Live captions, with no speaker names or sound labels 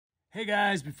Hey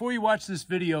guys, before you watch this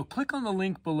video, click on the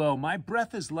link below. My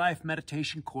Breath is Life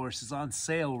meditation course is on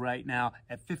sale right now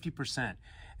at 50%,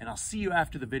 and I'll see you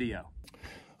after the video.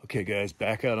 Okay guys,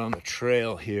 back out on the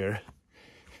trail here.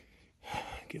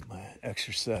 Get my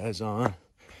exercise on.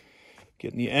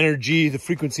 Getting the energy, the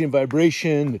frequency and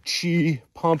vibration, the chi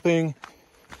pumping.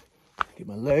 Get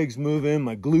my legs moving,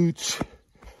 my glutes,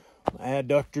 my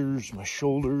adductors, my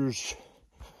shoulders,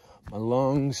 my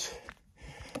lungs.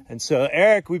 And so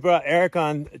we brought Eric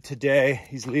on today.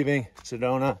 He's leaving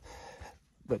Sedona,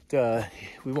 but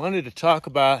we wanted to talk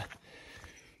about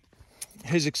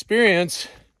his experience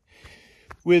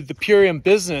with the Purium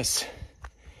business,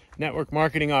 network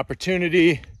marketing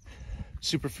opportunity,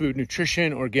 superfood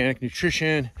nutrition, organic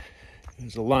nutrition. It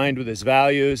was aligned with his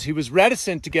values. He was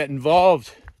reticent to get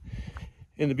involved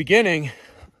in the beginning,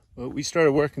 but we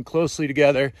started working closely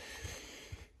together,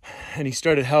 and he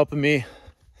started helping me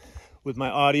with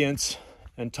my audience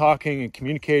and talking and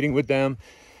communicating with them.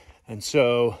 And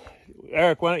so,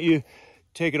 Eric, why don't you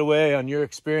take it away on your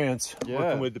experience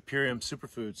working with the Purium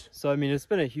superfoods? So, I mean, it's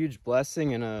been a huge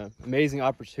blessing and an amazing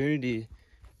opportunity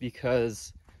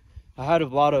because I had a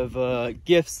lot of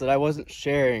gifts that I wasn't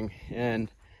sharing,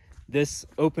 and this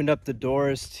opened up the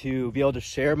doors to be able to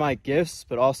share my gifts,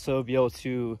 but also be able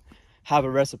to have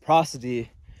a reciprocity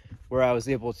where I was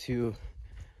able to,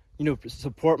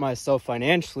 support myself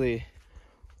financially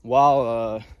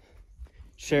while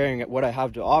sharing what I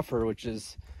have to offer, which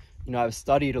is, I've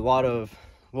studied a lot of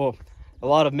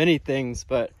many things,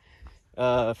 but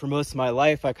for most of my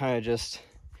life, I kind of just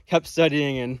kept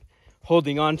studying and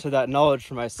holding on to that knowledge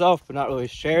for myself, but not really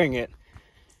sharing it.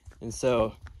 And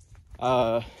so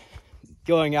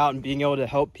going out and being able to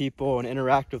help people and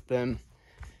interact with them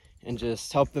and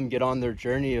just help them get on their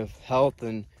journey of health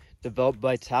and develop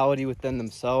vitality within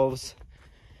themselves,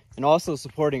 and also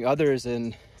supporting others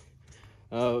in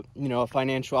a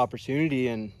financial opportunity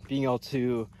and being able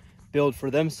to build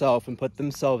for themselves and put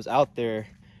themselves out there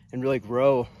and really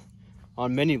grow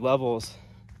on many levels.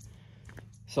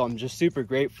 So I'm just super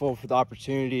grateful for the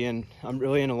opportunity, and I'm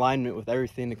really in alignment with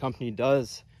everything the company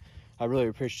does. I really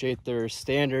appreciate their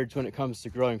standards when it comes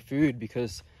to growing food,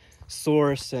 because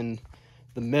source and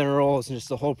the minerals and just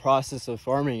the whole process of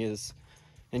farming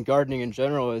and gardening in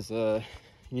general is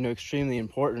extremely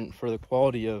important for the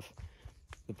quality of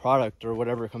the product or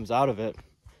whatever comes out of it.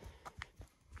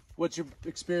 What's your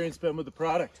experience been with the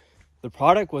product? The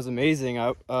product was amazing.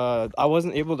 I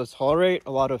wasn't able to tolerate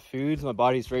a lot of foods. My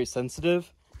body's very sensitive,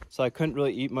 so I couldn't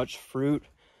really eat much fruit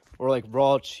or like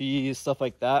raw cheese, stuff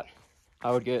like that.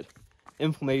 I would get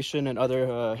inflammation and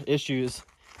other issues.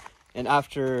 And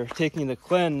after taking the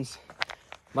cleanse,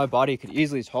 my body could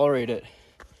easily tolerate it,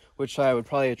 which I would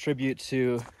probably attribute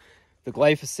to the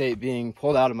glyphosate being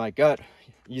pulled out of my gut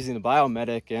using the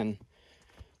biomedic and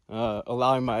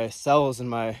allowing my cells and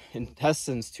my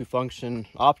intestines to function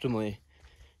optimally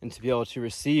and to be able to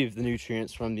receive the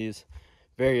nutrients from these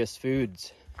various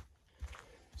foods.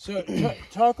 So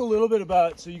talk a little bit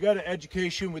about, so you got an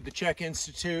education with the Czech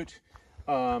Institute,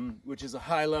 which is a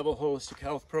high-level holistic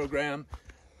health program,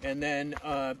 and then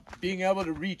being able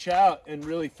to reach out and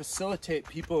really facilitate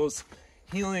people's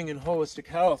healing and holistic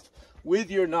health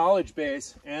with your knowledge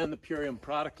base and the Purium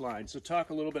product line. So talk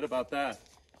a little bit about that.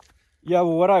 Yeah,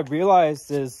 well, what I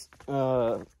realized is,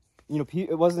 it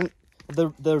wasn't,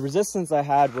 the resistance I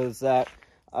had was that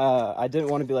I didn't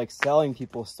want to be like selling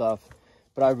people stuff,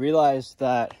 but I realized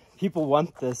that people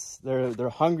want this. They're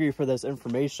hungry for this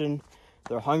information.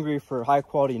 They're hungry for high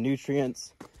quality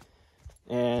nutrients,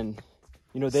 and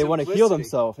they want to heal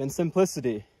themselves in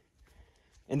simplicity,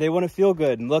 and they want to feel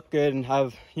good and look good and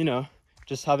have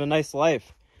just have a nice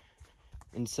life.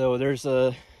 And so there's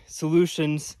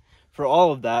solutions for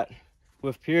all of that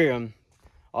with Purium,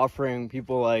 offering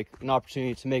people like an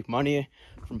opportunity to make money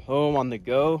from home on the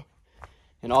go,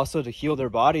 and also to heal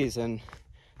their bodies and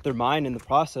their mind in the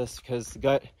process, because the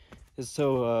gut is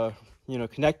so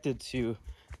connected to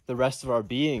the rest of our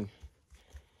being.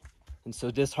 And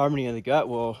so disharmony in the gut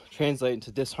will translate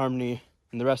into disharmony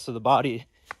in the rest of the body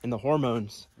and the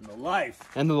hormones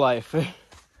and the life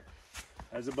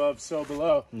as above, so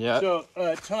below. Yeah. So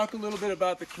talk a little bit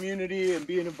about the community and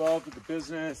being involved with the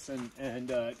business and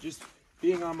just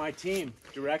being on my team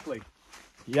directly.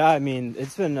 Yeah, I mean,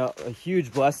 it's been a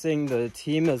huge blessing. The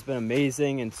team has been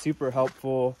amazing and super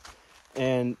helpful.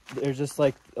 And there's just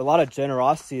like a lot of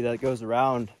generosity that goes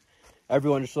around.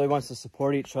 Everyone just really wants to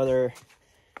support each other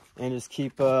and just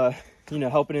keep,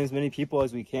 helping as many people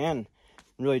as we can, and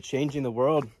really changing the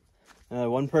world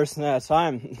one person at a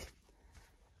time.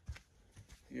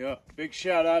 Yeah, big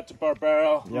shout out to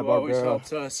Barbaro, who always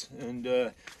helps us.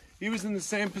 And he was in the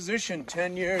same position,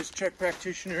 10 years, Czech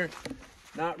practitioner,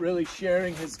 not really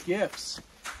sharing his gifts.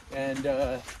 And,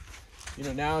 you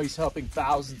know, now he's helping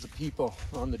thousands of people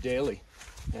on the daily.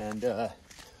 And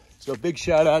so big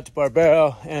shout out to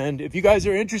Barbero. And if you guys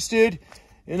are interested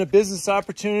in a business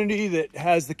opportunity that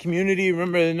has the community,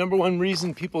 remember the number one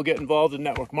reason people get involved in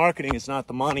network marketing is not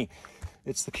the money.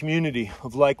 It's the community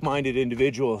of like-minded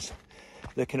individuals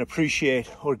that can appreciate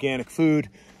organic food,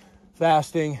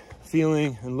 fasting,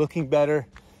 feeling, and looking better.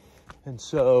 And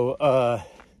so,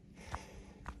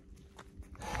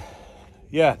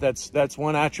 yeah, that's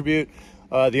one attribute.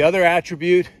 The other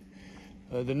attribute,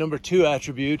 the number 2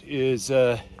 attribute is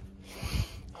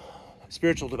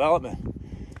spiritual development,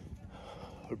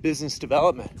 or business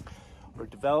development, or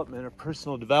development, or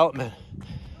personal development.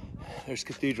 There's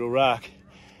Cathedral Rock.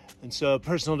 And so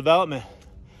personal development,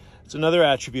 it's another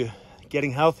attribute.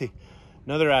 Getting healthy,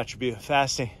 another attribute.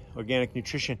 Fasting, organic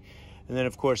nutrition, and then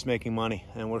of course making money.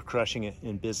 And we're crushing it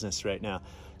in business right now.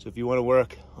 So if you want to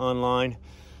work online,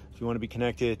 if you want to be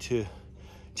connected to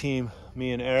team,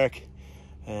 me and Eric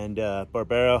and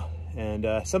Barbero,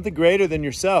 and something greater than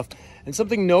yourself, and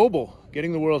something noble.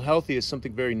 Getting the world healthy is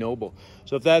something very noble.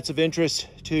 So if that's of interest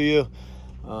to you,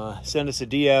 send us a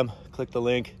DM, click the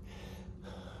link.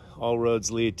 All roads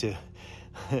lead to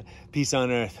peace on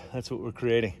earth. That's what we're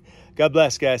creating. God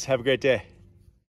bless, guys. Have a great day.